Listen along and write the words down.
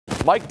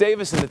Mike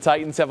Davis and the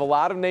Titans have a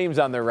lot of names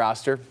on their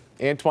roster.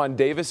 Antoine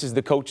Davis is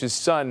the coach's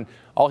son.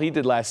 All he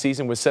did last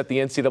season was set the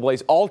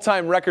NCAA's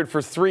all-time record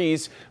for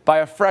threes by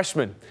a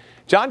freshman.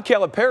 John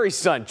Calipari's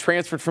son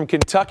transferred from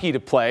Kentucky to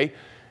play,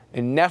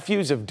 and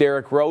nephews of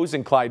Derrick Rose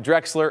and Clyde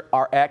Drexler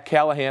are at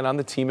Callahan on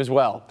the team as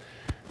well.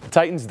 The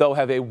Titans, though,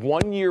 have a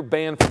one-year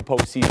ban from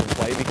postseason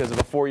play because of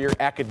a four-year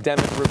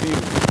academic review.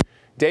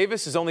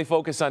 Davis is only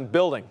focused on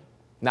building,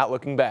 not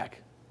looking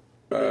back.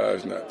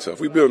 It's not tough.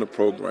 We build a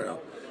program.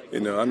 I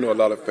know a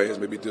lot of fans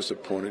may be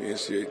disappointed in the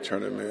NCAA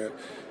tournament.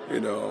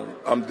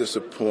 I'm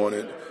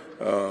disappointed.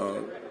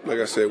 Like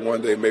I said,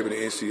 one day maybe the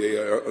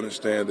NCAA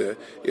understand that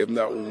if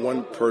not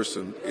one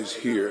person is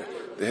here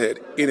that had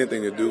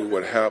anything to do with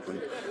what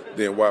happened,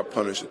 then why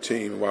punish the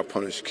team, why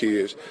punish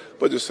kids?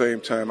 But at the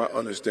same time, I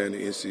understand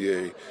the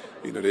NCAA.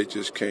 They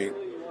just can't.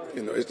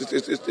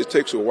 It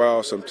takes a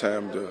while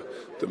sometimes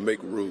to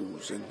make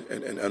rules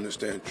and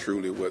understand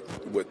truly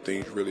what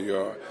things really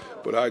are.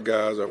 But our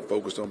guys are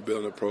focused on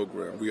building a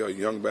program. We are a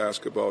young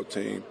basketball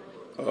team.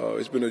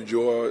 It's been a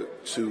joy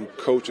to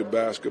coach a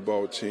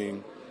basketball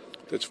team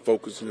that's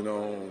focusing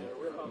on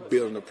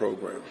building a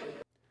program.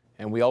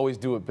 And we always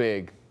do it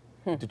big.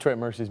 Detroit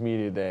Mercy's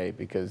Media Day,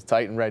 because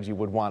Titan Reggie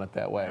would want it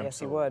that way. Yes,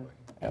 he would.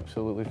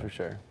 Absolutely, for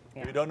sure.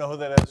 If you don't know who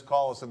that is,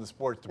 call us in the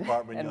sports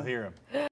department and you'll hear him.